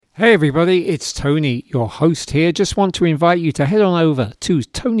Hey everybody, it's Tony, your host here. Just want to invite you to head on over to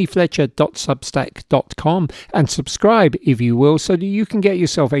tonyfletcher.substack.com and subscribe, if you will, so that you can get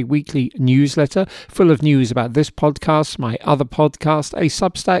yourself a weekly newsletter full of news about this podcast, my other podcast, a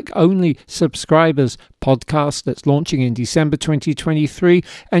Substack-only subscribers podcast that's launching in December 2023,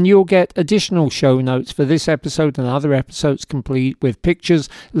 and you'll get additional show notes for this episode and other episodes complete with pictures,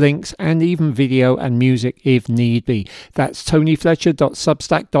 links, and even video and music if need be. That's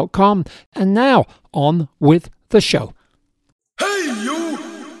tonyfletcher.substack.com. And now, on with the show. Hey,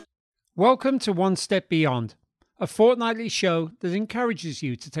 you! Welcome to One Step Beyond, a fortnightly show that encourages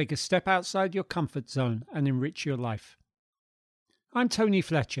you to take a step outside your comfort zone and enrich your life. I'm Tony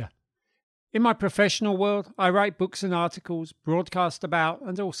Fletcher. In my professional world, I write books and articles, broadcast about,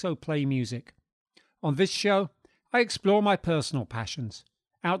 and also play music. On this show, I explore my personal passions,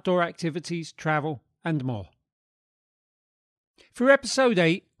 outdoor activities, travel, and more. For episode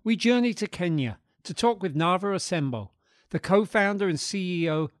 8, we journey to Kenya to talk with Nava Asembo, the co-founder and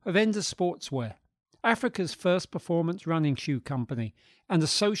CEO of Enda Sportswear, Africa's first performance running shoe company, and a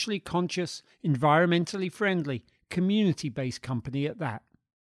socially conscious, environmentally friendly, community-based company at that.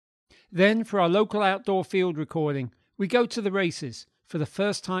 Then, for our local outdoor field recording, we go to the races for the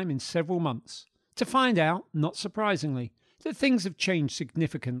first time in several months to find out, not surprisingly, that things have changed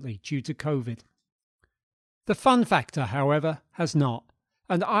significantly due to COVID. The fun factor, however, has not,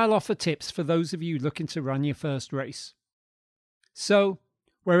 and I'll offer tips for those of you looking to run your first race. So,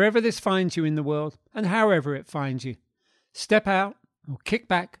 wherever this finds you in the world, and however it finds you, step out or kick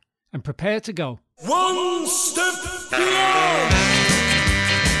back and prepare to go. One step beyond!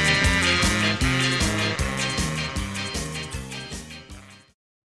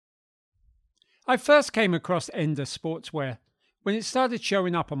 I first came across Enda Sportswear when it started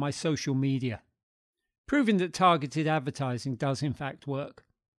showing up on my social media, proving that targeted advertising does in fact work.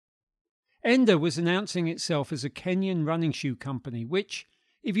 Enda was announcing itself as a Kenyan running shoe company, which,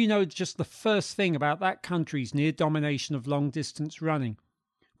 if you know just the first thing about that country's near domination of long-distance running,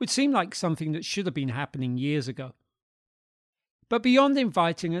 would seem like something that should have been happening years ago. But beyond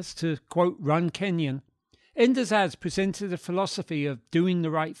inviting us to, quote, run Kenyan, Enda's ads presented a philosophy of doing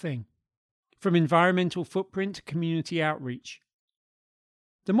the right thing, from environmental footprint to community outreach.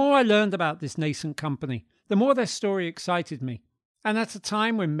 The more I learned about this nascent company, the more their story excited me, and at a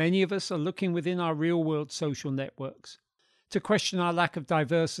time when many of us are looking within our real-world social networks to question our lack of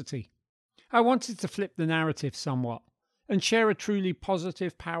diversity, I wanted to flip the narrative somewhat and share a truly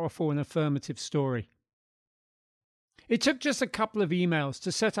positive, powerful and affirmative story. It took just a couple of emails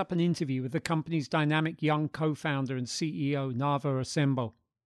to set up an interview with the company's dynamic young co-founder and CEO, Nava Asembo.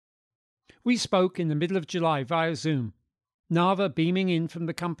 We spoke in the middle of July via Zoom, Nava beaming in from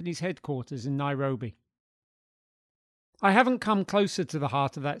the company's headquarters in Nairobi. I haven't come closer to the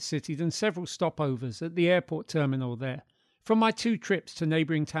heart of that city than several stopovers at the airport terminal there from my 2 trips to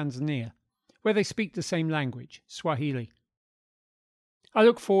neighbouring Tanzania, where they speak the same language, Swahili. I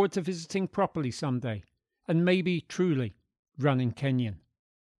look forward to visiting properly someday, and maybe truly running Kenyan.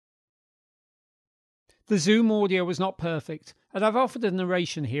 The Zoom audio was not perfect, and I've offered a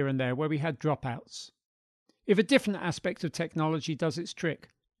narration here and there where we had dropouts. If a different aspect of technology does its trick,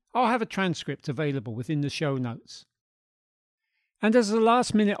 I'll have a transcript available within the show notes. And as a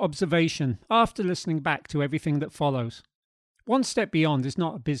last-minute observation, after listening back to everything that follows, One Step Beyond is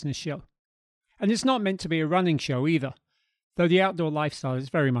not a business show. And it's not meant to be a running show either, though the outdoor lifestyle is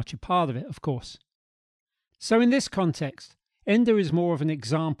very much a part of it, of course. So in this context, Enda is more of an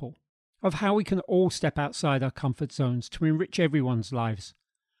example of how we can all step outside our comfort zones to enrich everyone's lives,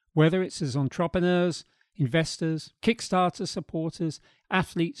 whether it's as entrepreneurs, investors, Kickstarter supporters,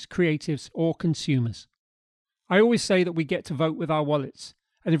 athletes, creatives, or consumers. I always say that we get to vote with our wallets,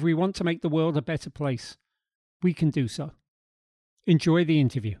 and if we want to make the world a better place, we can do so. Enjoy the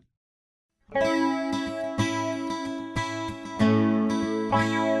interview.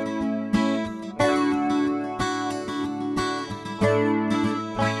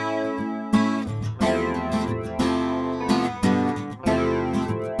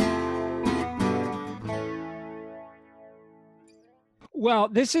 Well,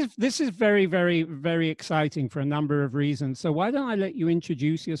 this is very, very, very exciting for a number of reasons. So why don't I let you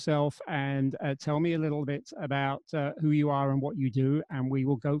introduce yourself and tell me a little bit about who you are and what you do, and we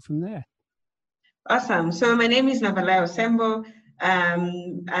will go from there. Awesome. So my name is Navala Asembo,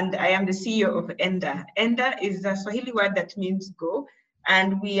 and I am the CEO of Enda. Enda is a Swahili word that means go,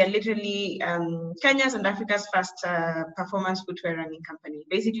 and we are literally Kenya's and Africa's first performance footwear running company.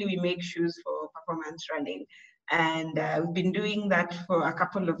 Basically, we make shoes for performance running. And we've been doing that for a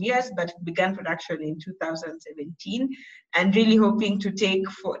couple of years, but began production in 2017, and really hoping to take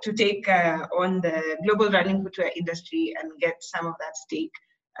on the global running footwear industry and get some of that stake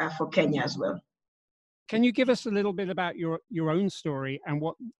for Kenya as well. Can you give us a little bit about your own story and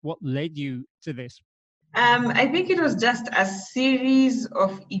what led you to this? I think it was just a series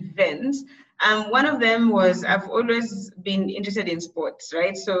of events. One of them was I've always been interested in sports,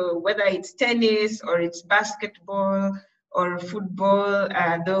 right? So whether it's tennis or it's basketball or football,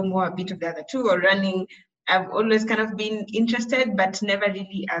 though more a bit of the other two, or running, I've always kind of been interested, but never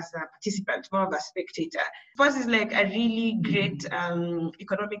really as a participant, more of a spectator. Sports is like a really great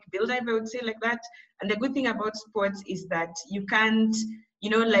economic builder, if I would say like that. And the good thing about sports is that you can't,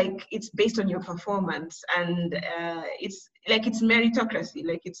 like it's based on your performance, and it's meritocracy.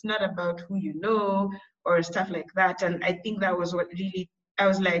 Like it's not about who you know or stuff like that. And I think that was what really, I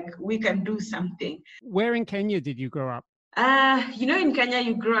was like, we can do something. Where in Kenya did you grow up? In Kenya,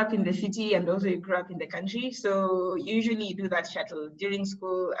 you grow up in the city and also you grow up in the country. So usually you do that shuttle. During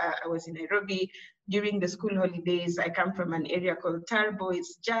school, I was in Nairobi. During the school holidays, I come from an area called Tarbo.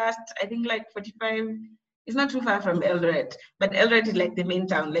 It's just, I think like 45, it's not too far from Eldoret, but Eldoret is like the main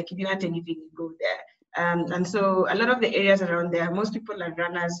town. Like if you want anything, you go there. And so a lot of the areas around there, most people are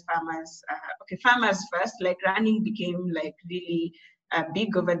runners, farmers. Farmers first, like running became like really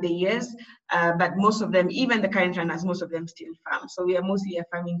big over the years, but most of them, even the current runners, most of them still farm. So we are mostly a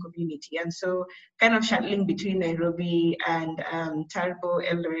farming community. And so kind of shuttling between Nairobi and Tarbo,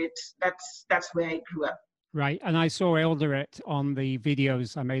 Eldoret, that's where I grew up. Right. And I saw Eldoret on the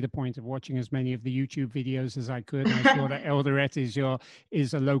videos. I made a point of watching as many of the YouTube videos as I could. And I saw that Eldoret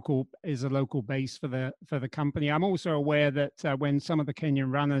is a local base for the company. I'm also aware that when some of the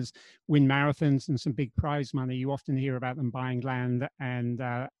Kenyan runners win marathons and some big prize money, you often hear about them buying land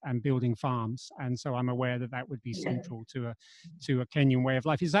and building farms. And so I'm aware that would be central to a Kenyan way of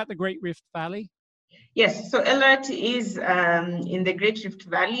life. Is that the Great Rift Valley? Yes, so Eldoret is in the Great Rift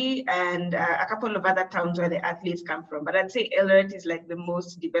Valley, and a couple of other towns where the athletes come from. But I'd say Eldoret is like the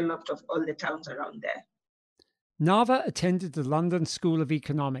most developed of all the towns around there. Nava attended the London School of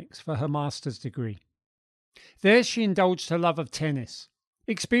Economics for her master's degree. There she indulged her love of tennis,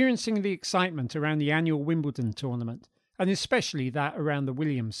 experiencing the excitement around the annual Wimbledon tournament, and especially that around the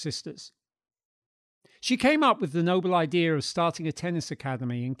Williams sisters. She came up with the noble idea of starting a tennis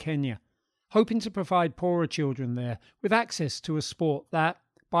academy in Kenya, hoping to provide poorer children there with access to a sport that,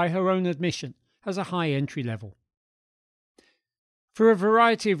 by her own admission, has a high entry level. For a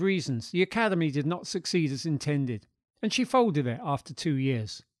variety of reasons, the academy did not succeed as intended, and she folded it after 2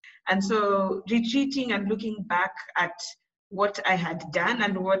 years. And so retreating and looking back at what I had done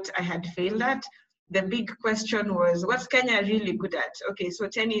and what I had failed at, the big question was, what's Kenya really good at? Okay, so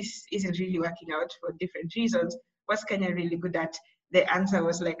tennis isn't really working out for different reasons. What's Kenya really good at? The answer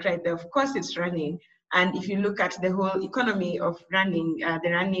was like right there, of course it's running. And if you look at the whole economy of running,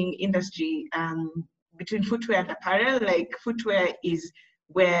 the running industry, between footwear and apparel, like footwear is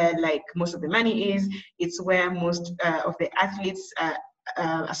where like most of the money is. It's where most of the athletes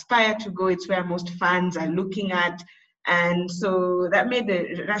aspire to go. It's where most fans are looking at. And so that made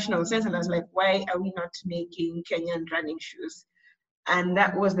the rational sense. And I was like, why are we not making Kenyan running shoes? And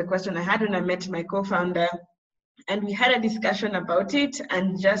that was the question I had when I met my co-founder. And we had a discussion about it,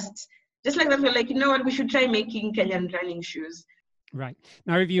 and just like that, we're like, you know what, we should try making Kenyan running shoes. Right.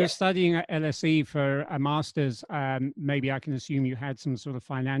 Now, if you were studying at LSE for a master's, maybe I can assume you had some sort of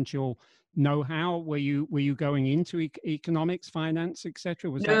financial know-how. Were you going into economics, finance,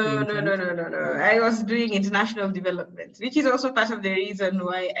 etc.? No. I was doing international development, which is also part of the reason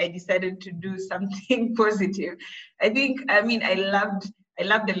why I decided to do something positive. I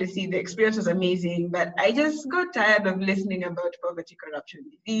loved LSE. The experience was amazing, but I just got tired of listening about poverty, corruption,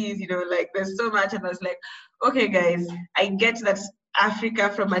 disease, like there's so much. And I was like, okay, guys, I get that Africa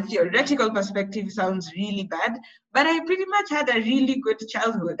from a theoretical perspective sounds really bad, but I pretty much had a really good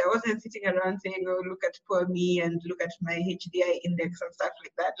childhood. I wasn't sitting around saying, oh, look at poor me and look at my HDI index and stuff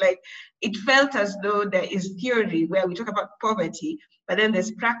like that. Like it felt as though there is theory where we talk about poverty, but then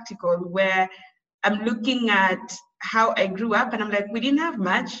there's practical where I'm looking at how I grew up, and I'm like, we didn't have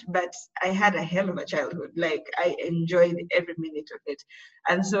much, but I had a hell of a childhood. Like I enjoyed every minute of it.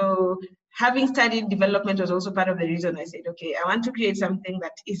 And so having studied development was also part of the reason I said, okay, I want to create something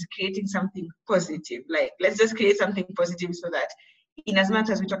that is creating something positive. Like, let's just create something positive so that in as much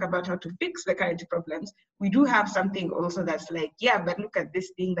as we talk about how to fix the current problems, we do have something also that's like, yeah, but look at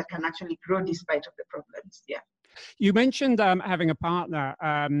this thing that can actually grow despite of the problems. Yeah. You mentioned having a partner.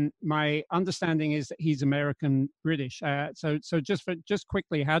 My understanding is that he's American British. So just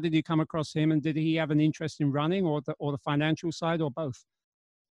quickly, how did you come across him, and did he have an interest in running, or the financial side, or both?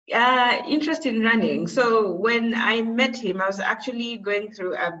 Interest in running. So when I met him, I was actually going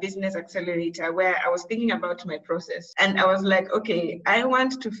through a business accelerator where I was thinking about my process. And I was like, okay, I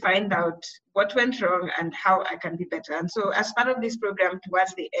want to find out what went wrong and how I can be better. And so as part of this program,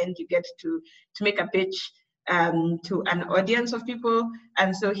 towards the end, you get to make a pitch to an audience of people.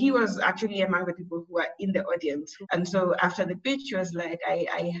 And so he was actually among the people who were in the audience. And so after the pitch, he was like,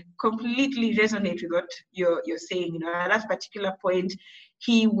 I completely resonate with what you're saying. You know, at that particular point,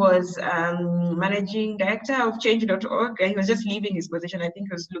 he was managing director of change.org, and he was just leaving his position. I think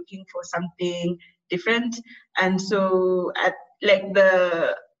he was looking for something different. And so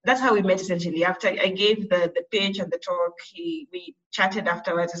that's how we met essentially. After I gave the pitch and the talk, we chatted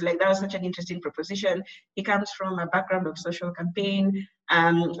afterwards. It's like, that was such an interesting proposition. He comes from a background of social campaign.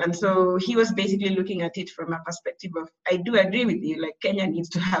 And so he was basically looking at it from a perspective of, I do agree with you, like Kenya needs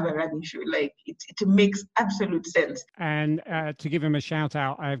to have a running shoe. Like it makes absolute sense. And to give him a shout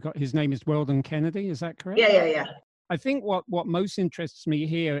out, his name is Weldon Kennedy, is that correct? Yeah. I think what most interests me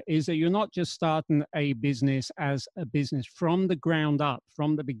here is that you're not just starting a business as a business from the ground up,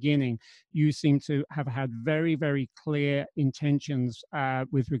 from the beginning. You seem to have had very, very clear intentions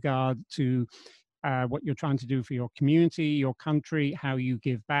with regard to what you're trying to do for your community, your country, how you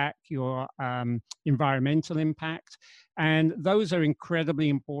give back, your environmental impact. And those are incredibly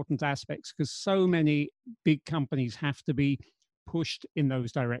important aspects because so many big companies have to be pushed in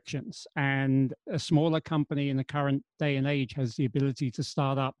those directions, and a smaller company in the current day and age has the ability to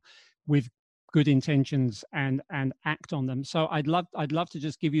start up with good intentions and act on them. So I'd love to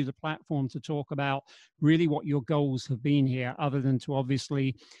just give you the platform to talk about really what your goals have been here, other than to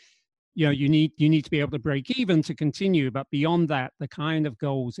obviously, you know, you need to be able to break even to continue, but beyond that, the kind of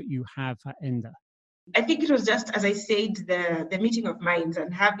goals that you have for Enda. I think it was just, as I said, the meeting of minds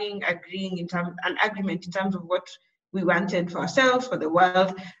and agreeing an agreement in terms of what we wanted for ourselves, for the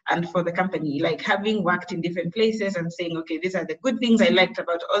world, and for the company. Like having worked in different places and saying, okay, these are the good things I liked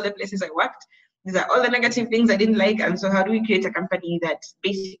about all the places I worked. These are all the negative things I didn't like. And so how do we create a company that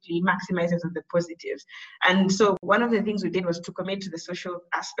basically maximizes on the positives? And so one of the things we did was to commit to the social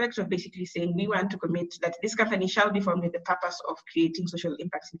aspect of basically saying we want to commit that this company shall be formed with the purpose of creating social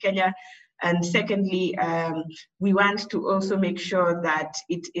impacts in Kenya. And secondly, we want to also make sure that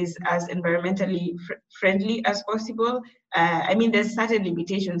it is as environmentally friendly as possible. I mean, there's certain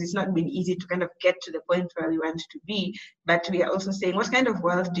limitations. It's not been easy to kind of get to the point where we want to be, but we are also saying, what kind of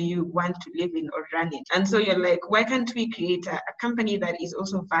world do you want to live in or run in? And so you're like, why can't we create a company that is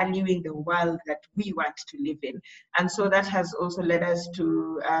also valuing the world that we want to live in? And so that has also led us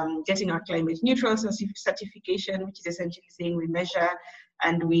to getting our climate neutral certification, which is essentially saying we measure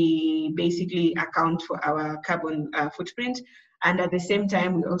and we basically account for our carbon footprint. And at the same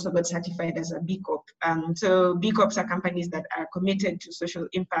time, we also got certified as a B Corp. So B Corps are companies that are committed to social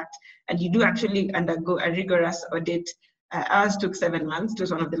impact, and you do actually undergo a rigorous audit. Ours took 7 months. It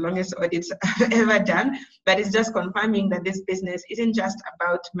was one of the longest audits I've ever done, but it's just confirming that this business isn't just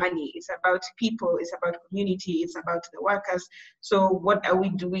about money. It's about people, it's about community, it's about the workers. So what are we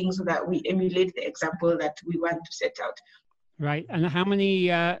doing so that we emulate the example that we want to set out? Right. And how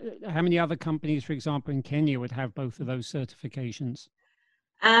many other companies, for example, in Kenya would have both of those certifications?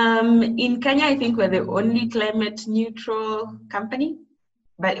 In Kenya, I think we're the only climate neutral company,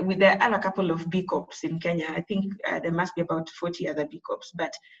 but there are a couple of B Corps in Kenya. I think there must be about 40 other B Corps,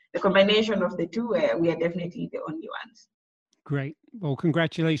 but the combination of the two, we are definitely the only ones. Great. Well,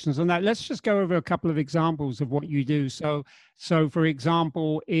 congratulations on that. Let's just go over a couple of examples of what you do. So for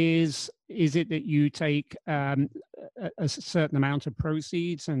example, is it that you take a certain amount of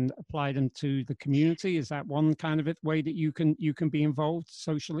proceeds and apply them to the community? Is that one kind of way that you can be involved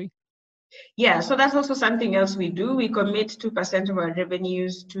socially? Yeah, so that's also something else we do. We commit 2% of our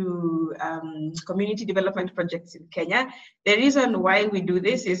revenues to community development projects in Kenya. The reason why we do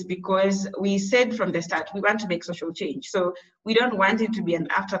this is because we said from the start, we want to make social change. So we don't want it to be an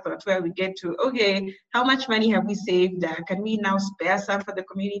afterthought where we get to, okay, how much money have we saved? Can we now spare some for the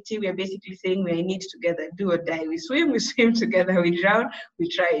community? We are basically saying we are in it together, do or die. We swim together, we drown, we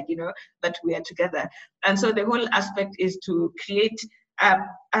try, but we are together. And so the whole aspect is to create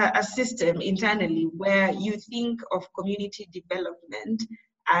a system internally where you think of community development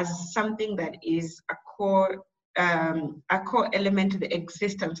as something that is a core element to the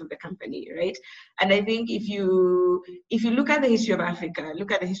existence of the company, right? And I think if you look at the history of Africa,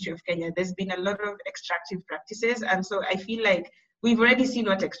 look at the history of Kenya, there's been a lot of extractive practices. And so I feel like we've already seen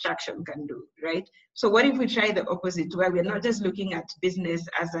what extraction can do, right? So what if we try the opposite, where we're not just looking at business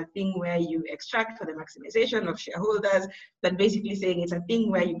as a thing where you extract for the maximization of shareholders, but basically saying it's a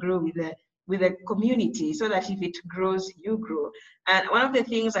thing where you grow with a community, so that if it grows, you grow. And one of the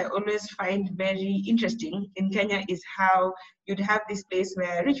things I always find very interesting in Kenya is how you'd have this place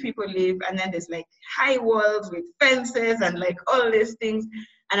where rich people live, and then there's like high walls with fences and like all these things.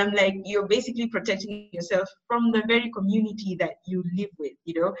 And I'm like, you're basically protecting yourself from the very community that you live with,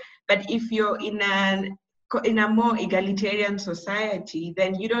 But if you're in a more egalitarian society,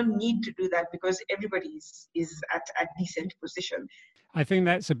 then you don't need to do that, because everybody is at a decent position. I think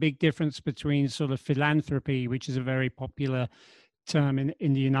that's a big difference between sort of philanthropy, which is a very popular term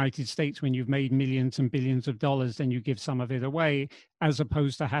in the United States. When you've made millions and billions of dollars, then you give some of it away, as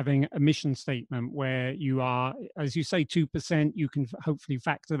opposed to having a mission statement where you are, as you say, 2%, you can hopefully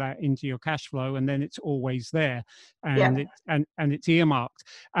factor that into your cash flow, and then it's always there, and it's earmarked.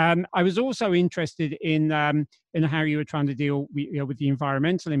 I was also interested in how you were trying to deal with the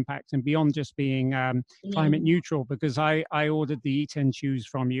environmental impact and beyond just being climate neutral, because I ordered the E10 shoes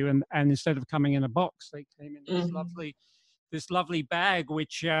from you, and instead of coming in a box, they came in this lovely bag,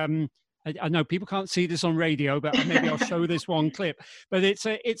 which I know people can't see this on radio, but maybe I'll show this one clip. But it's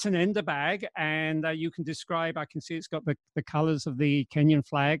an Enda bag, and you can describe. I can see it's got the colours of the Kenyan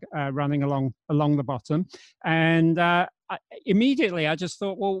flag running along the bottom, and immediately I just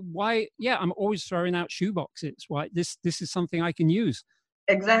thought, well, why? Yeah, I'm always throwing out shoe boxes. Why this is something I can use.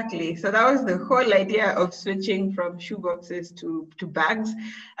 Exactly. So that was the whole idea of switching from shoe boxes to bags,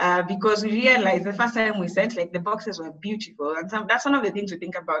 because we realized the first time we sent, like, the boxes were beautiful. And that's one of the things we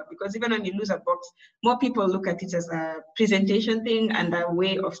think about, because even when you lose a box, more people look at it as a presentation thing and a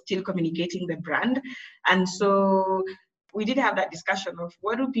way of still communicating the brand. And so we did have that discussion of,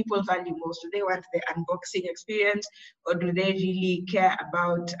 what do people value most? Do they want the unboxing experience, or do they really care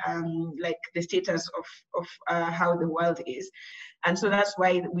about like the status of how the world is? And so that's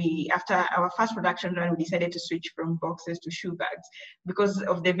why after our first production run, we decided to switch from boxes to shoe bags, because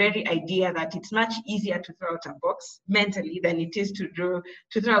of the very idea that it's much easier to throw out a box mentally than it is to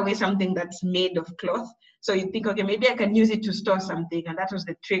throw away something that's made of cloth. So you think, okay, maybe I can use it to store something. And that was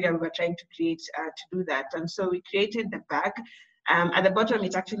the trigger we were trying to create to do that. And so we created the bag. At the bottom,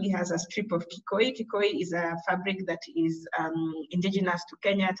 it actually has a strip of kikoi. Kikoi is a fabric that is indigenous to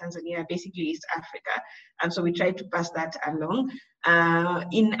Kenya, Tanzania, basically East Africa. And so we tried to pass that along.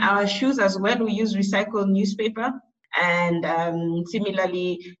 In our shoes as well, we use recycled newspaper. And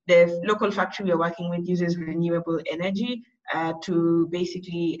similarly, the local factory we're working with uses renewable energy to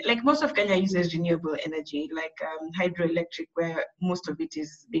basically, like, most of Kenya uses renewable energy, like hydroelectric, where most of it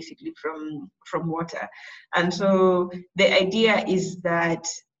is basically from water. And so the idea is that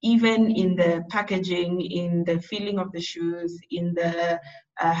even in the packaging, in the feeling of the shoes, in the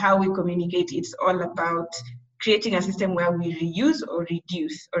how we communicate, it's all about creating a system where we reuse or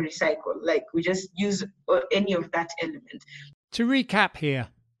reduce or recycle. Like, we just use any of that element. To recap here,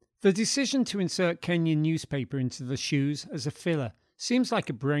 the decision to insert Kenyan newspaper into the shoes as a filler seems like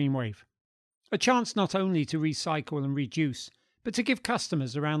a brainwave. A chance not only to recycle and reduce, but to give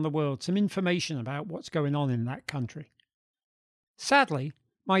customers around the world some information about what's going on in that country. Sadly,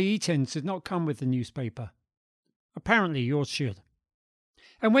 my E10s did not come with the newspaper. Apparently yours should.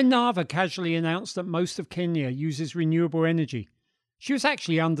 And when Nava casually announced that most of Kenya uses renewable energy, she was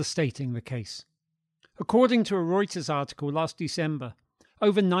actually understating the case. According to a Reuters article last December,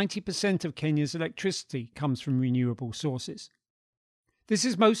 over 90% of Kenya's electricity comes from renewable sources. This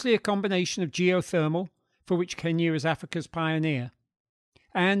is mostly a combination of geothermal, for which Kenya is Africa's pioneer,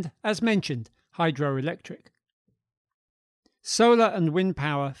 and, as mentioned, hydroelectric. Solar and wind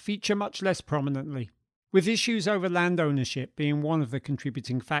power feature much less prominently, with issues over land ownership being one of the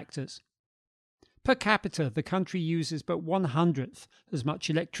contributing factors. Per capita, the country uses but 1/100th as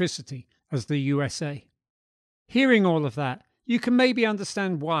much electricity as the USA. Hearing all of that, you can maybe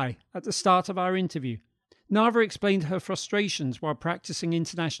understand why, at the start of our interview, Nava explained her frustrations while practicing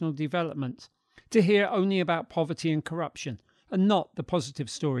international development, to hear only about poverty and corruption, and not the positive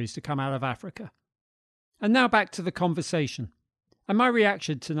stories to come out of Africa. And now back to the conversation, and my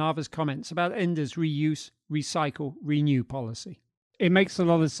reaction to Nava's comments about Enda's reuse, recycle, renew policy. It makes a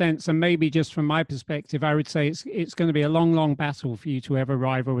lot of sense, and maybe just from my perspective, I would say it's going to be a long, long battle for you to ever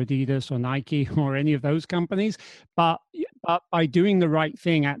rival Adidas or Nike or any of those companies. But But by doing the right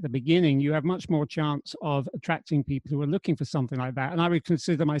thing at the beginning, you have much more chance of attracting people who are looking for something like that. And I would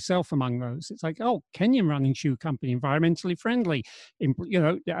consider myself among those. It's like, oh, Kenyan Running Shoe Company, environmentally friendly,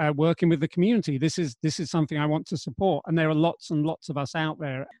 working with the community. This is something I want to support. And there are lots and lots of us out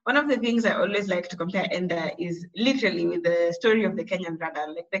there. One of the things I always like to compare Enda is literally with the story of the Kenyan runner.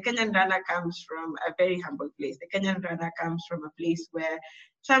 Like the Kenyan runner comes from a very humble place. The Kenyan runner comes from a place where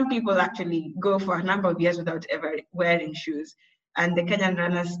some people actually go for a number of years without ever wearing shoes. And the Kenyan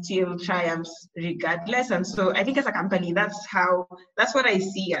runner still triumphs regardless. And so I think as a company, that's what I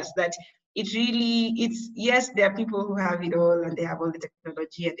see as that. Yes, there are people who have it all and they have all the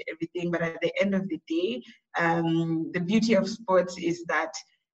technology and everything, but at the end of the day, the beauty of sports is that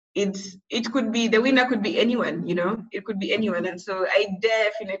it could be, the winner could be anyone, it could be anyone. And so I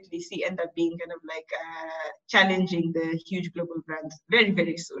definitely see end up being kind of like challenging the huge global brands very,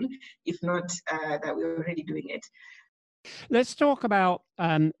 very soon, if not that we're already doing it. Let's talk about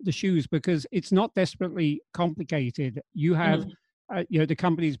the shoes, because it's not desperately complicated. You have, the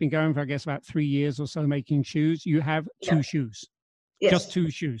company's been going for, I guess, about 3 years or so making shoes. You have two shoes, just two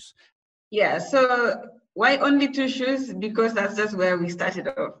shoes. Yeah, so why only two shoes? Because that's just where we started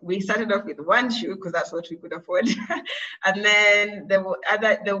off. We started off with one shoe because that's what we could afford. And then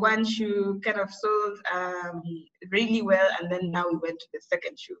the one shoe kind of sold really well. And then now we went to the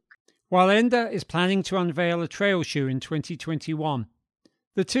second shoe. While Enda is planning to unveil a trail shoe in 2021,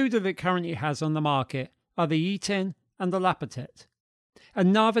 the two that it currently has on the market are the E10 and the Lapatet.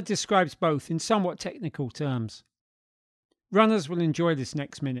 And Nava describes both in somewhat technical terms. Runners will enjoy this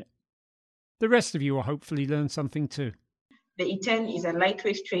next minute. The rest of you will hopefully learn something too. The E10 is a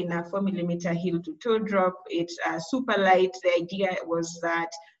lightweight trainer, 4mm heel to toe drop. It's super light. The idea was that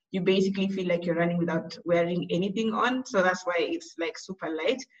you basically feel like you're running without wearing anything on. So that's why it's like super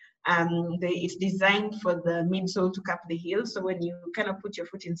light. It's designed for the midsole to cup the heel. So when you kind of put your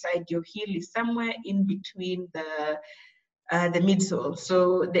foot inside, your heel is somewhere in between the midsole.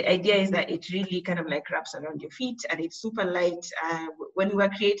 So the idea is that it really kind of like wraps around your feet and it's super light. When we were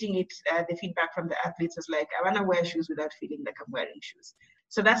creating it, the feedback from the athletes was like, I want to wear shoes without feeling like I'm wearing shoes.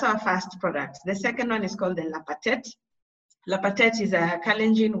 So that's our first product. The second one is called the Lapatet. Lapatet is a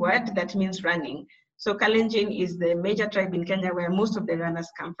Kalenjin word that means running. So Kalenjin is the major tribe in Kenya where most of the runners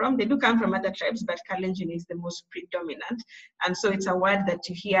come from. They do come from other tribes, but Kalenjin is the most predominant. And so it's a word that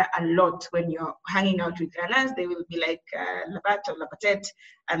you hear a lot when you're hanging out with runners. They will be like Lapat or Lapatet.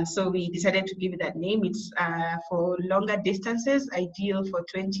 And so we decided to give it that name. It's for longer distances, ideal for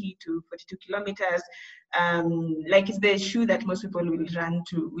 20 to 42 kilometers. Like it's the shoe that most people will run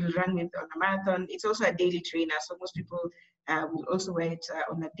with on a marathon. It's also a daily trainer, so most people will also wear it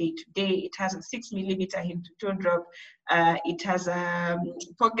on a day-to-day. It has a 6mm heel to toe drop. It has a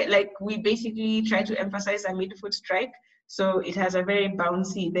pocket, like we basically try to emphasize a midfoot strike. So it has a very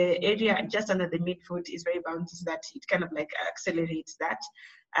bouncy, the area just under the midfoot is very bouncy, so that it kind of like accelerates that.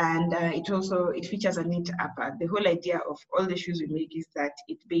 And it features a neat upper. The whole idea of all the shoes we make is that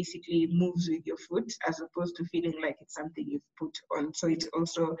it basically moves with your foot as opposed to feeling like it's something you've put on. So it's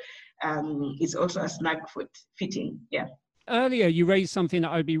also a snug foot fitting. Yeah. Earlier, you raised something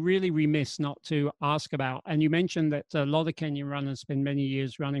that I'd be really remiss not to ask about. And you mentioned that a lot of Kenyan runners spend many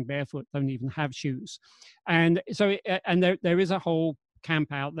years running barefoot, don't even have shoes. And so, there is a whole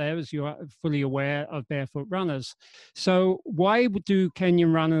camp out there, as you are fully aware, of barefoot runners. So why do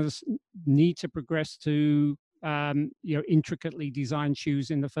Kenyan runners need to progress to intricately designed shoes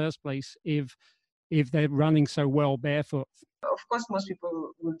in the first place if they're running so well barefoot? Of course, most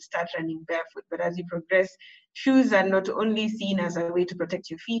people would start running barefoot, but as you progress, shoes are not only seen as a way to protect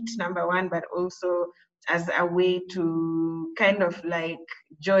your feet, number one, but also as a way to kind of like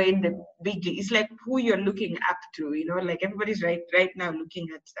join the big, it's like who you're looking up to, like everybody's right now looking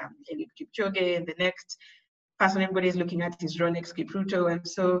at Eliud Kipchoge, the next person everybody's looking at is Ronex Kipruto. And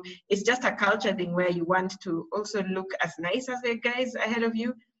so it's just a culture thing where you want to also look as nice as the guys ahead of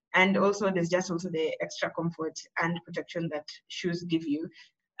you. And also there's just also the extra comfort and protection that shoes give you.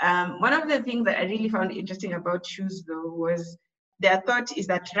 One of the things that I really found interesting about shoes though was their thought is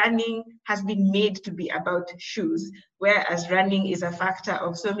that running has been made to be about shoes, whereas running is a factor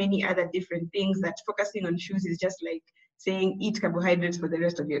of so many other different things that focusing on shoes is just like saying eat carbohydrates for the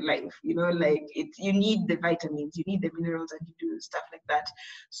rest of your life. Like you need the vitamins, you need the minerals, and you do stuff like that.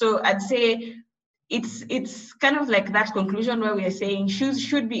 So I'd say it's kind of like that conclusion where we are saying shoes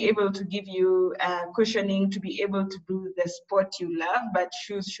should be able to give you cushioning to be able to do the sport you love, but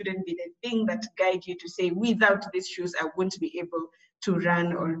shoes shouldn't be the thing that guide you to say, without these shoes, I won't be able to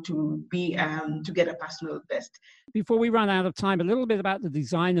run or to be to get a personal best. Before we run out of time, a little bit about the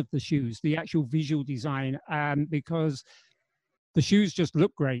design of the shoes, the actual visual design, because The shoes just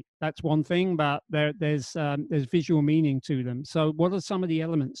look great. That's one thing, but there's visual meaning to them. So, what are some of the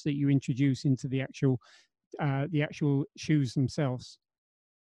elements that you introduce into the actual shoes themselves?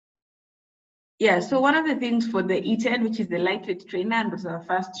 Yeah, so one of the things for the E10, which is the lightweight trainer and was our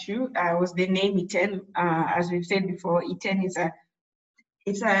first shoe, was the name E10. As we've said before, E10 is a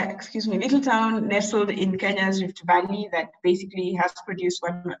little town nestled in Kenya's Rift Valley that basically has produced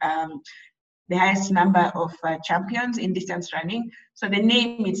the highest number of champions in distance running. So the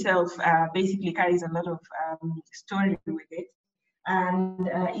name itself basically carries a lot of story with it. And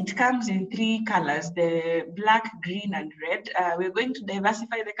it comes in 3 colors, the black, green, and red. We're going to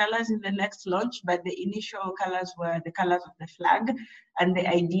diversify the colors in the next launch, but the initial colors were the colors of the flag. And the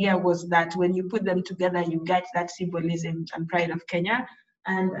idea was that when you put them together, you get that symbolism and pride of Kenya.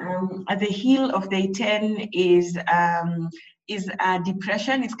 And at the heel of the 10 is a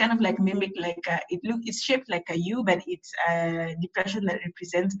depression. It's kind of like it's shaped like a U, but it's a depression that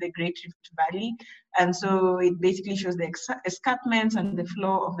represents the Great Rift Valley. And so it basically shows the escarpments and the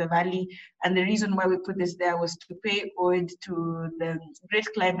flow of the valley. And the reason why we put this there was to pay ode to the great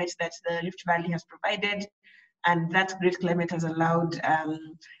climate that the Rift Valley has provided. And that great climate has allowed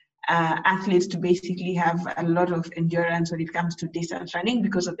athletes to basically have a lot of endurance when it comes to distance running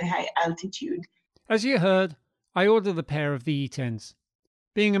because of the high altitude. As you heard, I ordered a pair of the E10s.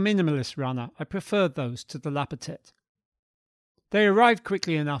 Being a minimalist runner, I preferred those to the La Patette. They arrived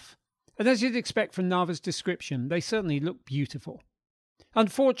quickly enough, and as you'd expect from Nava's description, they certainly looked beautiful.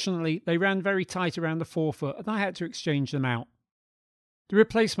 Unfortunately, they ran very tight around the forefoot, and I had to exchange them out. The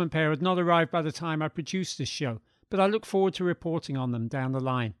replacement pair had not arrived by the time I produced this show, but I look forward to reporting on them down the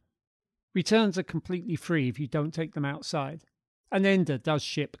line. Returns are completely free if you don't take them outside, and Enda does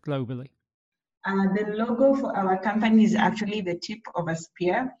ship globally. The logo for our company is actually the tip of a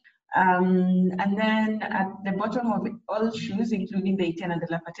spear. And then at the bottom of all shoes, including the E10 and the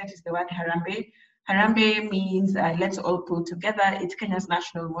La Patette, is the word Harambee. Harambee means let's all pull together. It's Kenya's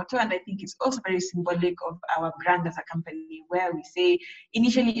national motto, and I think it's also very symbolic of our brand as a company, where we say,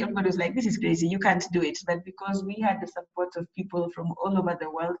 initially everybody was like, this is crazy, you can't do it. But because we had the support of people from all over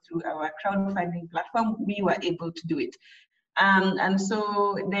the world through our crowdfunding platform, we were able to do it. And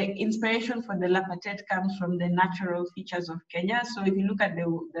so the inspiration for the La Patette comes from the natural features of Kenya. So if you look at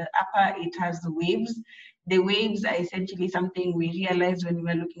the upper, it has the waves. The waves are essentially something we realized when we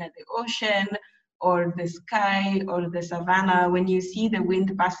were looking at the ocean or the sky or the savannah. When you see the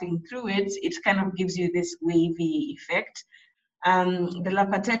wind passing through it, it kind of gives you this wavy effect. The La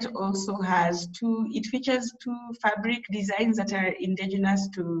Patette also it features 2 fabric designs that are indigenous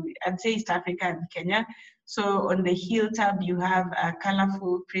to, I'd say, East Africa and Kenya. So on the heel tab, you have a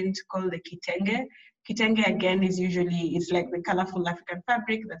colorful print called the kitenge. Kitenge, again, it's like the colorful African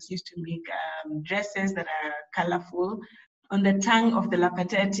fabric that's used to make dresses that are colorful. On the tongue of the La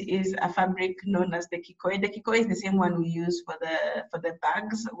Patette is a fabric known as the kikoi. The kikoi is the same one we use for the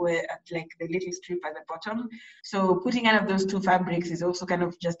bags, where like the little strip at the bottom. So putting out of those 2 fabrics is also kind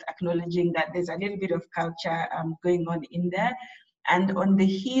of just acknowledging that there's a little bit of culture going on in there. And on the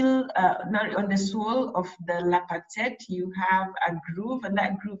heel, on the sole of the La Patette, you have a groove, and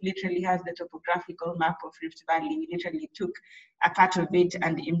that groove literally has the topographical map of Rift Valley. We literally took a part of it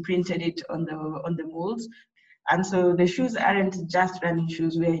and imprinted it on the molds. And so the shoes aren't just running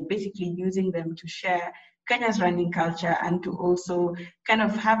shoes. We're basically using them to share Kenya's running culture and to also kind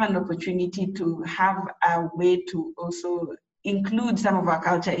of have an opportunity to have a way to also include some of our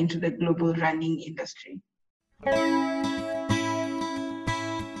culture into the global running industry.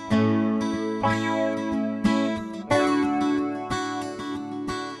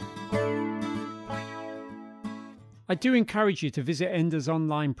 I do encourage you to visit Enda's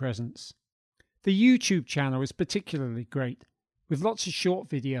online presence. The YouTube channel is particularly great, with lots of short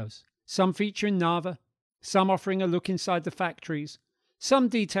videos, some featuring Nava, some offering a look inside the factories, some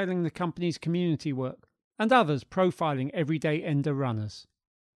detailing the company's community work, and others profiling everyday Enda runners.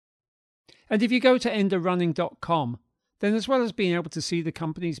 And if you go to endarunning.com, then as well as being able to see the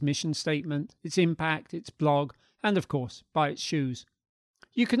company's mission statement, its impact, its blog, and of course, buy its shoes,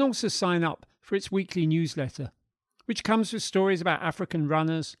 you can also sign up for its weekly newsletter, which comes with stories about African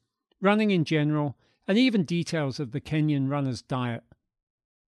runners, running in general, and even details of the Kenyan runner's diet.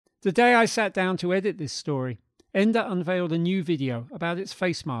 The day I sat down to edit this story, Enda unveiled a new video about its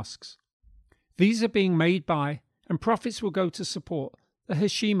face masks. These are being made by, and profits will go to support, the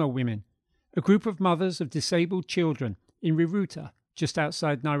Heshima women, a group of mothers of disabled children in Riruta, just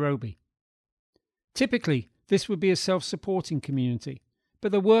outside Nairobi. Typically, this would be a self-supporting community,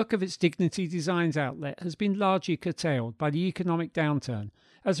 but the work of its Dignity Designs outlet has been largely curtailed by the economic downturn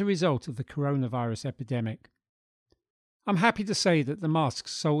as a result of the coronavirus epidemic. I'm happy to say that the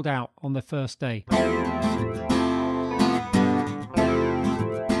masks sold out on the first day.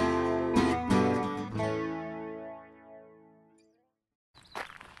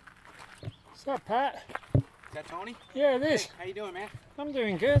 What's up, Pat? Is that Tony? Yeah, it is. Hey, how you doing, man? I'm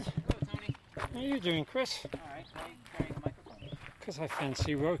doing good. Hello, Tony. How are you doing, Chris? All right. Why are you carrying the microphone? Because I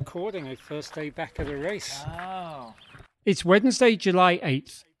fancy recording a first day back of the race. Oh. It's Wednesday, July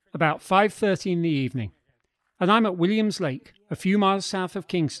 8th, about 5:30 in the evening, and I'm at Williams Lake, a few miles south of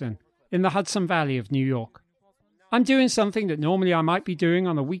Kingston, in the Hudson Valley of New York. I'm doing something that normally I might be doing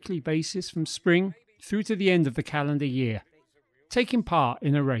on a weekly basis from spring through to the end of the calendar year, taking part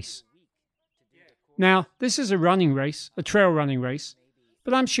in a race. Now, this is a running race, a trail running race,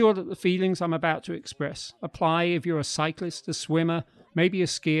 but I'm sure that the feelings I'm about to express apply if you're a cyclist, a swimmer, maybe a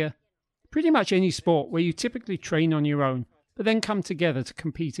skier, pretty much any sport where you typically train on your own, but then come together to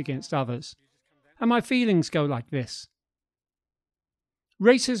compete against others. And my feelings go like this.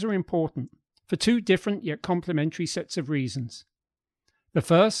 Races are important for two different yet complementary sets of reasons. The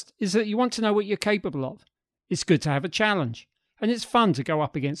first is that you want to know what you're capable of. It's good to have a challenge, and it's fun to go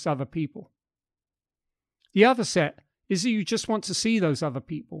up against other people. The other set is that you just want to see those other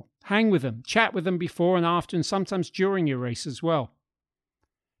people, hang with them, chat with them before and after, and sometimes during your race as well.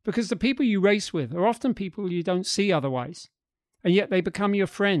 Because the people you race with are often people you don't see otherwise, and yet they become your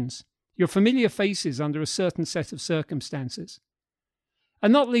friends, your familiar faces under a certain set of circumstances.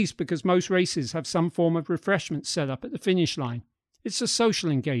 And not least because most races have some form of refreshment set up at the finish line. It's a social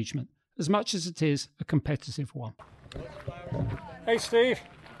engagement, as much as it is a competitive one. Hey, Steve.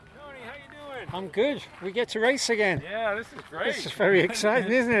 Tony, how you doing? I'm good. We get to race again. Yeah, this is great. This is very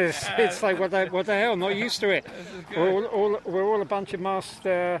exciting, isn't it? It's like, what the hell? Not used to it. This is good. We're all a bunch of masked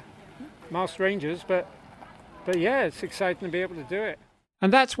rangers, but yeah, it's exciting to be able to do it.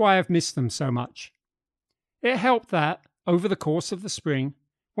 And that's why I've missed them so much. It helped that, over the course of the spring,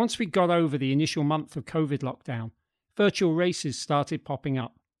 once we got over the initial month of COVID lockdown, virtual races started popping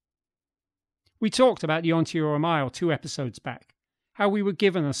up. We talked about the Ontario Mile 2 episodes back, how we were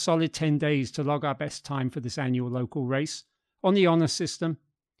given a solid 10 days to log our best time for this annual local race on the honour system,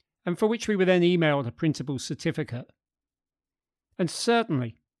 and for which we were then emailed a printable certificate. And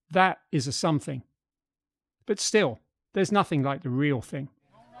certainly, that is a something. But still, there's nothing like the real thing.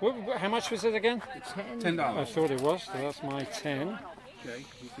 How much was it again? $10. I thought it was, so that's my 10. Okay,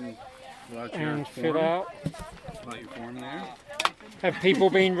 you can fill out And fill out. Fill out your form there. Have people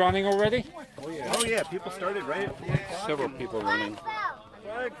been running already? Oh yeah, people started right. Several people running.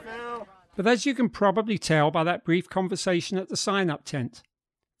 But as you can probably tell by that brief conversation at the sign-up tent,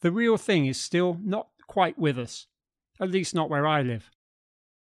 the real thing is still not quite with us, at least not where I live.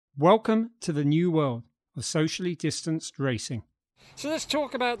 Welcome to the new world of socially distanced racing. So let's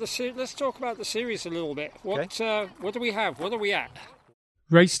talk about the series a little bit. What do we have? What are we at?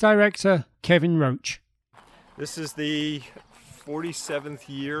 Race director Kevin Roach. This is the 47th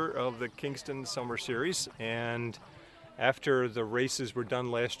year of the Kingston Summer Series, and after the races were done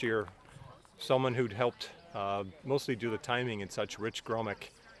last year, someone who'd helped mostly do the timing and such, Rich Gromick,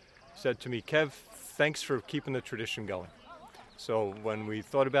 said to me, "Kev, thanks for keeping the tradition going." So when we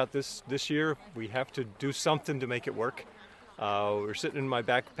thought about this year, we have to do something to make it work. We're sitting in my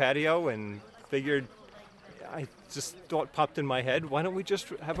back patio and figured, I just thought popped in my head, why don't we just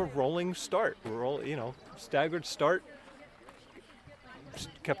have a rolling start? We're all, staggered start. Just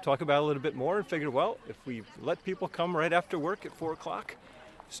kept talking about it a little bit more and figured, well, if we let people come right after work at 4 o'clock,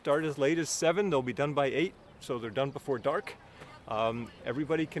 start as late as 7, they'll be done by 8, so they're done before dark.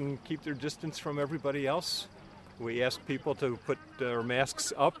 Everybody can keep their distance from everybody else. We ask people to put their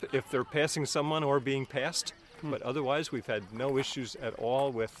masks up if they're passing someone or being passed. But otherwise, we've had no issues at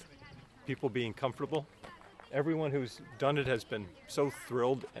all with people being comfortable. Everyone who's done it has been so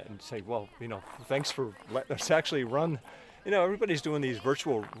thrilled and say, well, thanks for letting us actually run. Everybody's doing these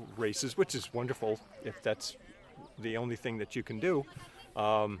virtual races, which is wonderful if that's the only thing that you can do.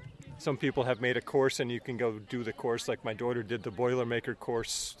 Some people have made a course and you can go do the course, like my daughter did the Boilermaker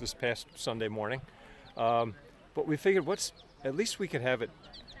course this past Sunday morning. But we figured at least we could have it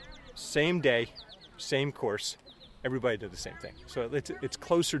same day, same course, everybody did the same thing. So it's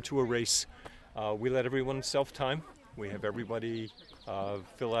closer to a race. We let everyone self-time. We have everybody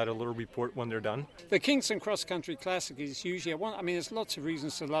fill out a little report when they're done. The Kingston Cross Country Classic is usually, there's lots of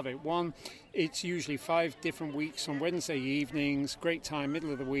reasons to love it. One, it's usually 5 different weeks on Wednesday evenings, great time,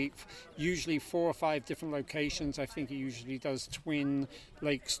 middle of the week, usually 4 or 5 different locations. I think it usually does Twin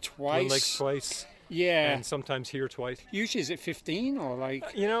Lakes twice. Twin Lakes twice. Yeah. And sometimes here twice. Usually is it 15 or like...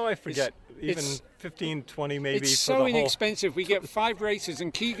 I forget. Even it's- 15, 20 maybe. It's for so the whole. inexpensive. We get 5 races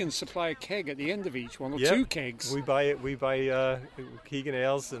and Keegan supply a keg at the end of each one, or Yep. 2 kegs. We buy Keegan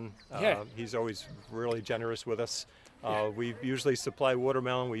ales, and Yeah. he's always really generous with us. We usually supply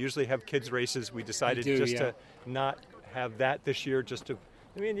watermelon. We usually have kids races. We decided do, just yeah. to not have that this year.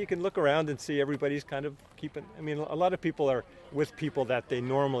 You can look around and see everybody's kind of keeping. A lot of people are with people that they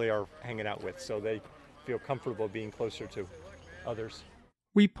normally are hanging out with, so they feel comfortable being closer to others.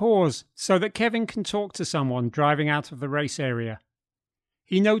 We pause so that Kevin can talk to someone driving out of the race area.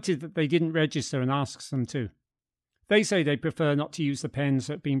 He noted that they didn't register and asks them to. They say they prefer not to use the pens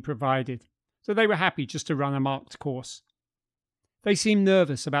that have been provided, so they were happy just to run a marked course. They seem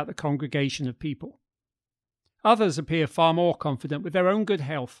nervous about the congregation of people. Others appear far more confident with their own good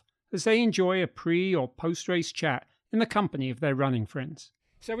health as they enjoy a pre- or post-race chat in the company of their running friends.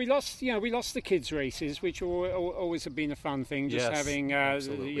 So we lost the kids' races, which always have been a fun thing, just Yes, having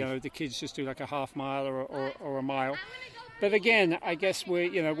absolutely. the kids just do like a half mile or a mile. But again, I guess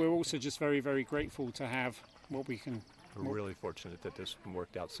we're also just very, very grateful to have what we can. We're really fortunate that this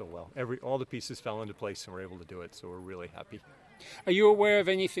worked out so well. All the pieces fell into place and we're able to do it, so we're really happy. Are you aware of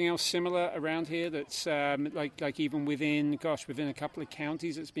anything else similar around here that's like even within a couple of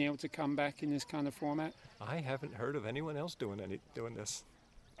counties that's been able to come back in this kind of format? I haven't heard of anyone else doing this.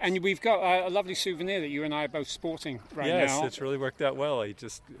 And we've got a lovely souvenir that you and I are both sporting right now. Yes, it's really worked out well.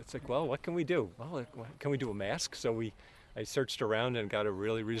 It's like, well, what can we do? Well, can we do a mask? So I searched around and got a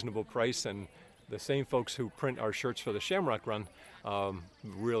really reasonable price, and the same folks who print our shirts for the Shamrock Run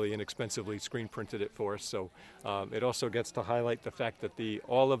really inexpensively screen printed it for us. So it also gets to highlight the fact that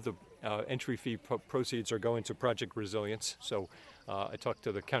all of the entry fee proceeds are going to Project Resilience. So I talked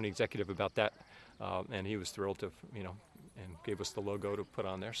to the county executive about that, and he was thrilled to, and gave us the logo to put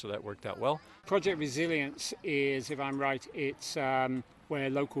on there. So that worked out well. Project Resilience is, if I'm right, it's where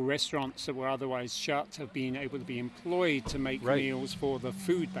local restaurants that were otherwise shut have been able to be employed to make Right. meals for the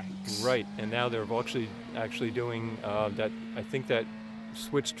food banks. Right, and now they're actually doing that. I think that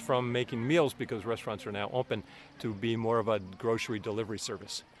switched from making meals, because restaurants are now open, to be more of a grocery delivery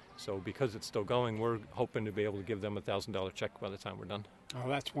service. So because it's still going, we're hoping to be able to give them a $1,000 check by the time we're done. Oh,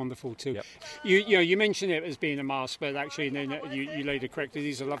 that's wonderful too. Yep. You mentioned it as being a mask, but actually you later corrected.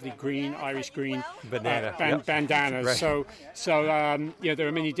 These are lovely green, Irish green Bandana, yep. bandanas. Right. So there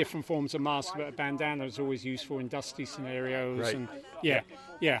are many different forms of masks, but a bandana is always useful in dusty scenarios. Right. And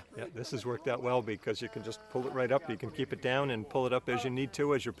Yeah, this has worked out well because you can just pull it right up. You can keep it down and pull it up as you need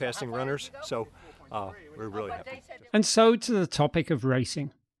to as you're passing runners. So we're really happy. And so to the topic of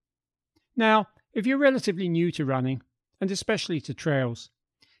racing. Now, if you're relatively new to running, and especially to trails,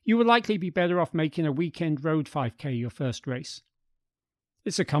 you will likely be better off making a weekend road 5K your first race.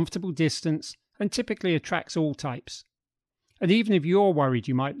 It's a comfortable distance and typically attracts all types. And even if you're worried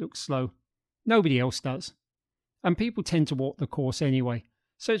you might look slow, nobody else does. And people tend to walk the course anyway,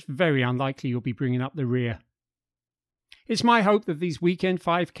 so it's very unlikely you'll be bringing up the rear. It's my hope that these weekend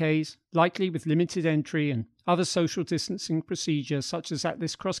 5Ks, likely with limited entry and other social distancing procedures such as at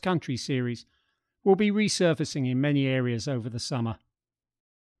this cross-country series, will be resurfacing in many areas over the summer.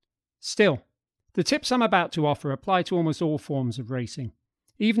 Still, the tips I'm about to offer apply to almost all forms of racing,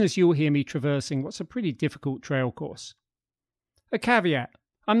 even as you'll hear me traversing what's a pretty difficult trail course. A caveat,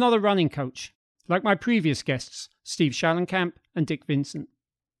 I'm not a running coach, like my previous guests, Steve Schallenkamp and Dick Vincent.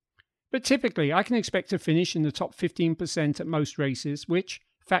 But typically, I can expect to finish in the top 15% at most races, which,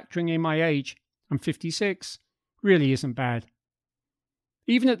 factoring in my age, I'm 56, really isn't bad.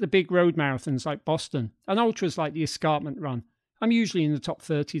 Even at the big road marathons like Boston and ultras like the Escarpment Run, I'm usually in the top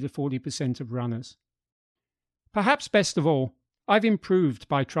 30 to 40% of runners. Perhaps best of all, I've improved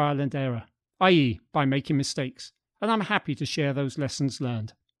by trial and error, i.e. by making mistakes, and I'm happy to share those lessons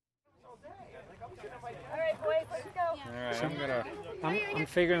learned. So I'm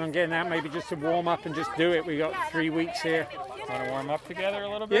figuring on getting out maybe just to warm up and just do it. We got 3 weeks here. Want to warm up together a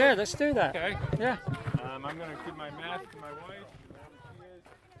little bit? Yeah, let's do that. Okay. Yeah. I'm going to keep my mask to my wife.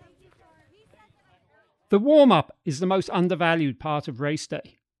 The warm-up is the most undervalued part of race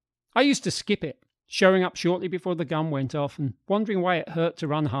day. I used to skip it, showing up shortly before the gun went off and wondering why it hurt to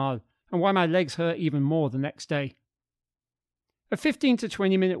run hard and why my legs hurt even more the next day. A 15 to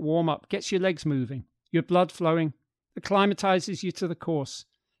 20 minute warm-up gets your legs moving, your blood flowing, acclimatizes you to the course,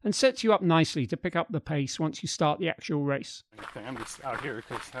 and sets you up nicely to pick up the pace once you start the actual race. I'm just out here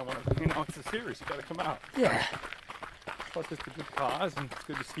because I want to, it's a series. You got to come out. Yeah. But it's a good cause and it's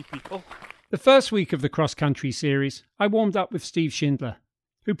good to see people. The first week of the cross-country series, I warmed up with Steve Schindler,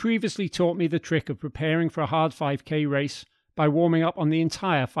 who previously taught me the trick of preparing for a hard 5K race by warming up on the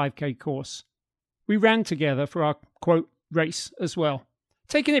entire 5K course, We ran together for our, quote, race as well,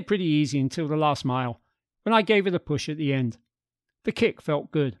 taking it pretty easy until the last mile, when I gave it a push at the end. The kick felt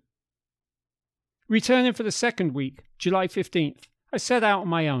good. Returning for the second week, July 15th, I set out on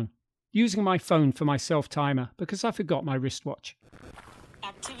my own, using my phone for my self-timer because I forgot my wristwatch.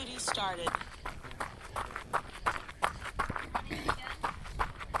 Activity started.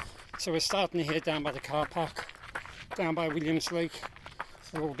 So we're starting here down by the car park, down by Williams Lake.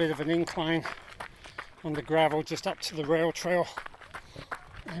 It's a little bit of an incline on the gravel just up to the rail trail.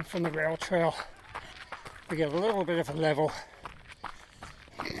 And from the rail trail, we get a little bit of a level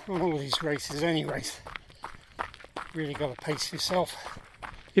on all these races anyways. Really got to pace yourself.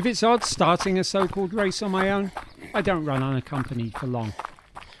 If it's odd starting a so-called race on my own, I don't run unaccompanied for long.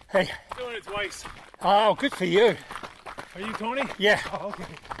 Hey. Doing it twice. Oh, good for you. Are you Tony? Yeah. Oh, okay.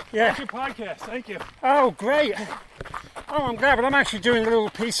 Yeah. That's your podcast. Thank you. Oh, great. Oh, I'm glad, but I'm actually doing a little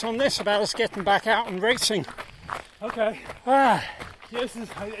piece on this about us getting back out and racing. Okay. Ah. Yeah,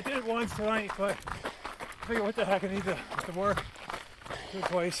 I did it once tonight, but I figured what the heck, I need to work. Do it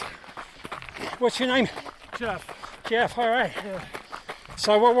twice. What's your name? Jeff. Jeff, all right. Yeah.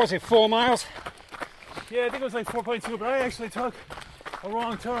 So what was it, 4 miles? Yeah, I think it was like 4.2, but I actually took a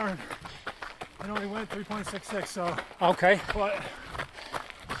wrong turn and only went 3.66, so... Okay. But...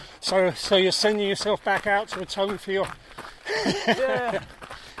 So you're sending yourself back out to atone for your... Yeah.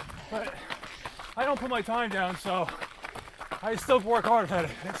 But I don't put my time down, so I still work hard at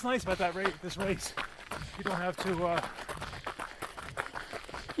it. It's nice about this race. You don't have to...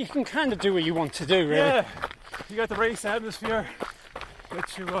 You can kind of do what you want to do, really. Yeah. You got the race atmosphere,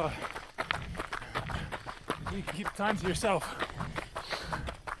 but you can keep the time to yourself.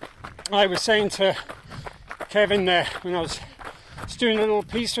 I was saying to Kevin there when I was doing a little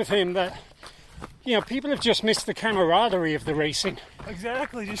piece with him that, you know, people have just missed the camaraderie of the racing.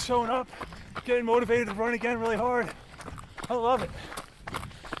 Exactly, just showing up, getting motivated to run again really hard. I love it.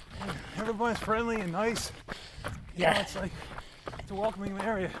 Everyone's friendly and nice. Yeah. You know, it's like, it's a welcoming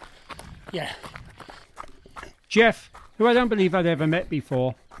area. Yeah. Jeff, who I don't believe I'd ever met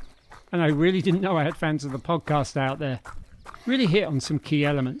before, and I really didn't know I had fans of the podcast out there, really hit on some key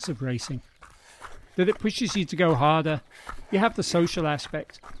elements of racing. That it pushes you to go harder, you have the social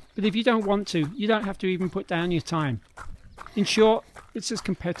aspect, but if you don't want to, you don't have to even put down your time. In short, it's as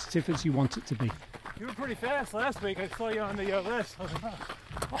competitive as you want it to be. You were pretty fast last week. I saw you on the list. I was like,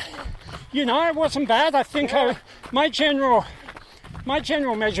 oh. You know, it wasn't bad. I think my general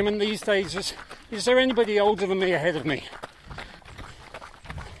measurement these days is there anybody older than me ahead of me?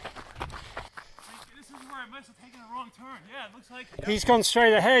 This is where I must have taken a wrong turn. Yeah, it looks like... He's gone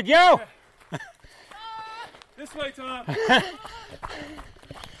straight ahead. Yo! This way, Tom.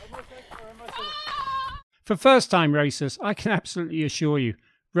 For first-time racers, I can absolutely assure you,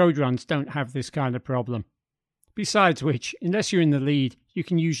 road runs don't have this kind of problem. Besides which, unless you're in the lead, you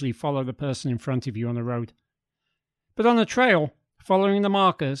can usually follow the person in front of you on the road. But on a trail, following the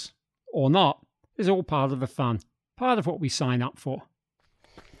markers, or not, is all part of the fun, part of what we sign up for.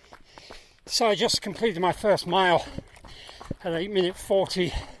 So I just completed my first mile at 8 minute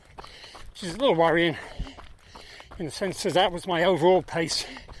 40, which is a little worrying in the sense that was my overall pace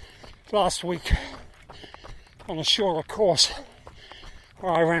last week on a shorter course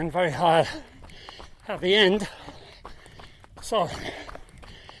where I ran very hard at the end. So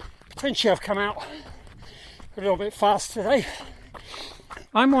potentially I've come out a little bit fast today.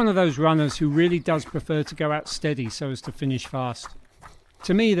 I'm one of those runners who really does prefer to go out steady so as to finish fast.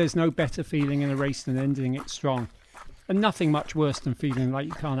 To me, there's no better feeling in a race than ending it strong, and nothing much worse than feeling like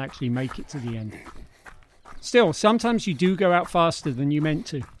you can't actually make it to the end. Still, sometimes you do go out faster than you meant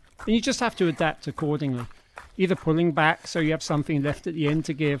to, and you just have to adapt accordingly, either pulling back so you have something left at the end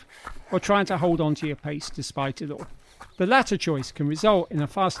to give, or trying to hold on to your pace despite it all. The latter choice can result in a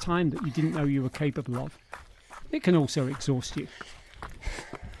fast time that you didn't know you were capable of. It can also exhaust you.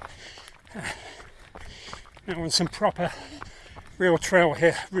 Now on some proper real trail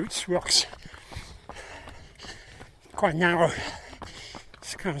here, roots, rocks, quite narrow.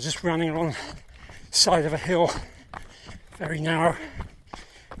 It's kind of just running along the side of a hill, very narrow.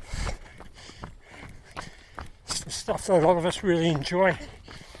 It's the stuff that a lot of us really enjoy.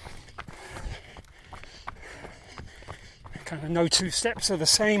 Kind of no two steps are the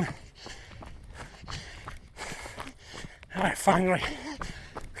same. Alright, finally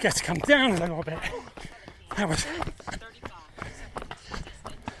we get to come down a little bit. That was 35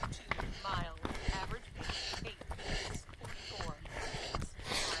 miles, average pace 8.4.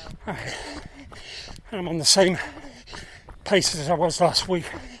 Alright. And I'm on the same pace as I was last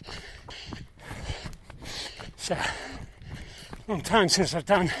week. It's a long time since I've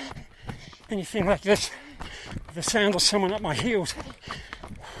done anything like this with the sound of someone at my heels.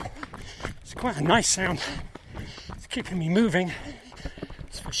 It's quite a nice sound. It's keeping me moving,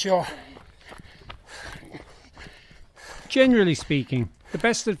 that's for sure. Generally speaking, the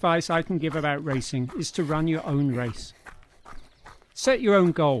best advice I can give about racing is to run your own race. Set your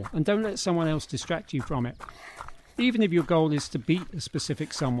own goal and don't let someone else distract you from it, even if your goal is to beat a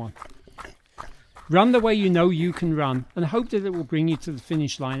specific someone. Run the way you know you can run and hope that it will bring you to the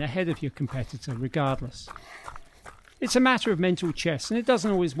finish line ahead of your competitor regardless. It's a matter of mental chess, and it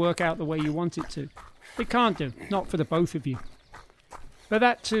doesn't always work out the way you want it to. It can't do, not for the both of you. But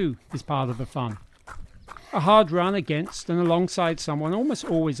that too is part of the fun. A hard run against and alongside someone almost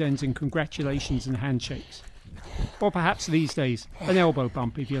always ends in congratulations and handshakes. Or perhaps these days, an elbow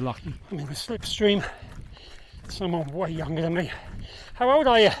bump if you're lucky. I'm in the slipstream. Someone way younger than me. How old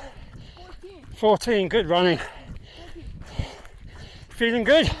are you? 14. Good running. Feeling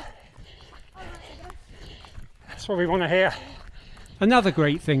good? That's what we want to hear. Another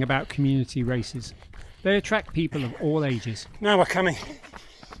great thing about community races, they attract people of all ages. Now we're coming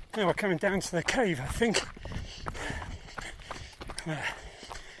down to the cave, I think.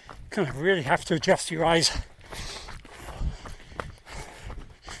 Kind of really have to adjust your eyes.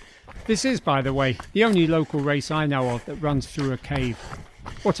 This is, by the way, the only local race I know of that runs through a cave.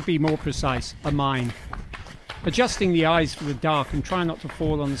 Or to be more precise, a mine. Adjusting the eyes for the dark and trying not to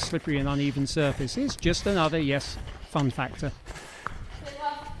fall on the slippery and uneven surface is just another, yes, fun factor.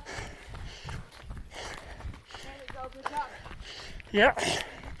 Yeah.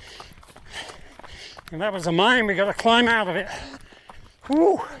 And that was a mine, we got to climb out of it.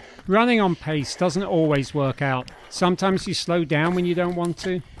 Woo. Running on pace doesn't always work out. Sometimes you slow down when you don't want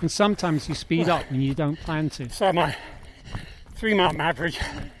to, and sometimes you speed up when you don't plan to. So my 3-mile average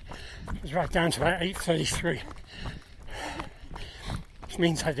was right down to about 8:33. Which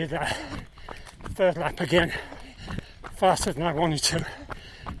means I did that third lap again faster than I wanted to.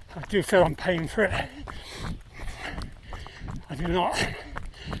 I do feel I'm paying for it. I do not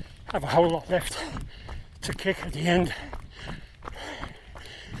have a whole lot left to kick at the end.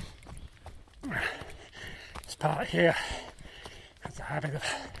 This part here has a habit of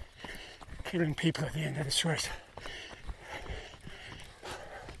killing people at the end of this race.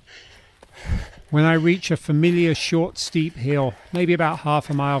 When I reach a familiar short steep hill, maybe about half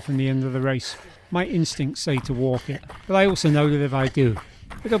a mile from the end of the race, my instincts say to walk it, but I also know that if I do,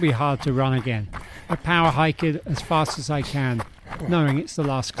 it'll be hard to run again. I power hike it as fast as I can, knowing it's the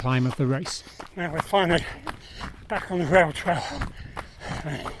last climb of the race. Now we're finally back on the rail trail.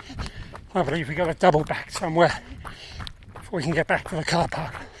 I believe we got to double back somewhere before we can get back to the car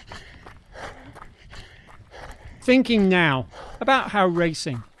park. Thinking now about how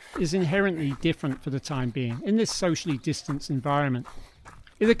racing is inherently different for the time being in this socially distanced environment,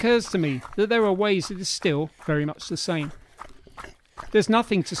 it occurs to me that there are ways it is still very much the same. There's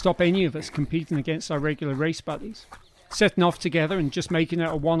nothing to stop any of us competing against our regular race buddies, setting off together and just making it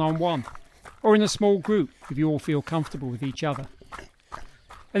a one-on-one, or in a small group if you all feel comfortable with each other.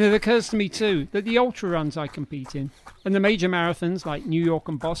 And it occurs to me too that the ultra runs I compete in, and the major marathons like New York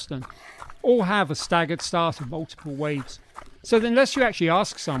and Boston, all have a staggered start of multiple waves. So that unless you actually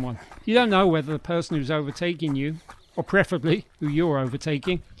ask someone, you don't know whether the person who's overtaking you, or preferably who you're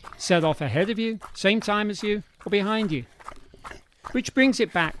overtaking, set off ahead of you, same time as you, or behind you. Which brings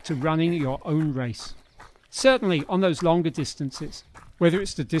it back to running your own race. Certainly on those longer distances, whether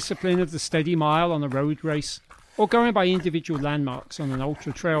it's the discipline of the steady mile on a road race, or going by individual landmarks on an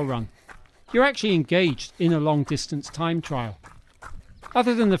ultra trail run, you're actually engaged in a long distance time trial.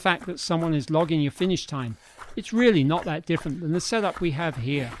 Other than the fact that someone is logging your finish time, it's really not that different than the setup we have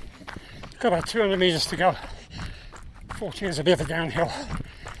here. Got about 200 metres to go. 40 is a bit of a downhill.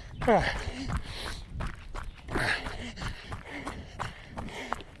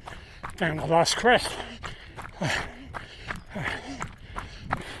 Down the last crest.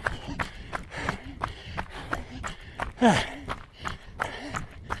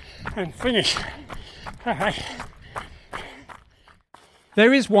 And finish. All right.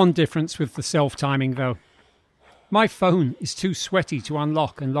 There is one difference with the self-timing though. My phone is too sweaty to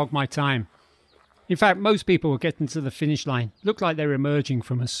unlock and log my time. In fact, most people who are getting to the finish line look like they're emerging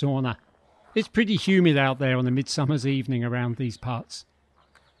from a sauna. It's pretty humid out there on a midsummer's evening around these parts.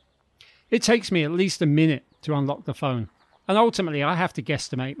 It takes me at least a minute to unlock the phone, and ultimately I have to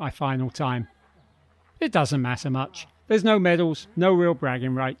guesstimate my final time. It doesn't matter much. There's no medals, no real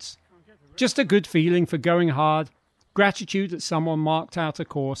bragging rights. Just a good feeling for going hard, gratitude that someone marked out a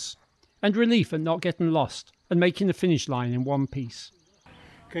course, and relief at not getting lost and making the finish line in one piece.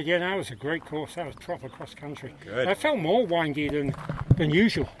 Good, yeah, that was a great course. That was proper cross country. Good. I felt more windy than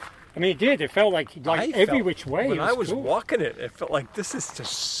usual. I mean, it did. It felt like every which way. When I was cool. walking it, it felt like this is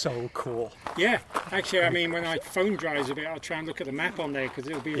just so cool. Yeah, actually, I mean, when my phone dries a bit, I'll try and look at the map on there because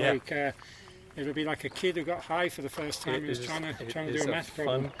it'll be like a kid who got high for the first time and was trying to do a math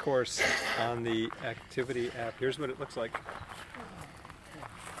problem. Fun course on the activity app. Here's what it looks like.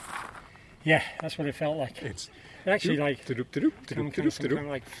 Yeah, that's what it felt like. It's actually like kind of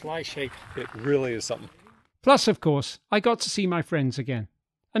like fly shape. It really is something. Plus, of course, I got to see my friends again,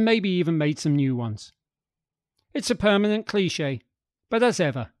 and maybe even made some new ones. It's a permanent cliche, but as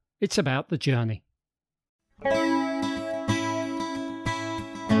ever, it's about the journey.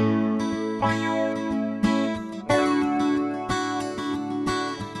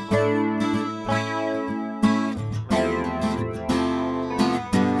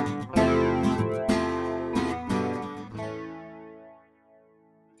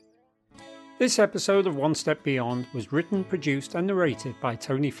 This episode of One Step Beyond was written, produced and narrated by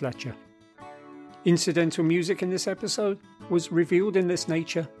Tony Fletcher. Incidental music in this episode was Revealed in This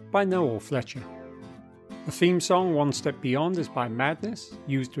Nature by Noel Fletcher. The theme song One Step Beyond is by Madness,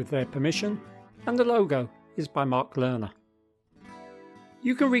 used with their permission, and the logo is by Mark Lerner.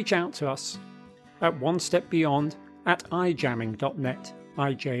 You can reach out to us at onestepbeyond@ijamming.net,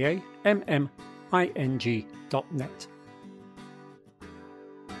 IJAMMING.net.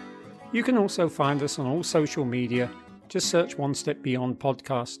 You can also find us on all social media, just search One Step Beyond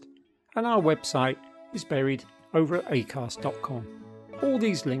Podcast, and our website is buried over at acast.com. All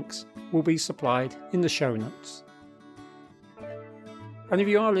these links will be supplied in the show notes. And if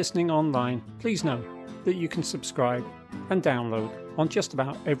you are listening online, please know that you can subscribe and download on just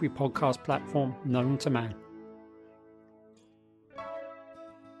about every podcast platform known to man.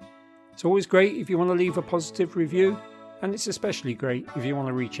 It's always great if you want to leave a positive review, and it's especially great if you want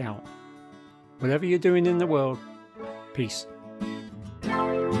to reach out. Whatever you're doing in the world, peace.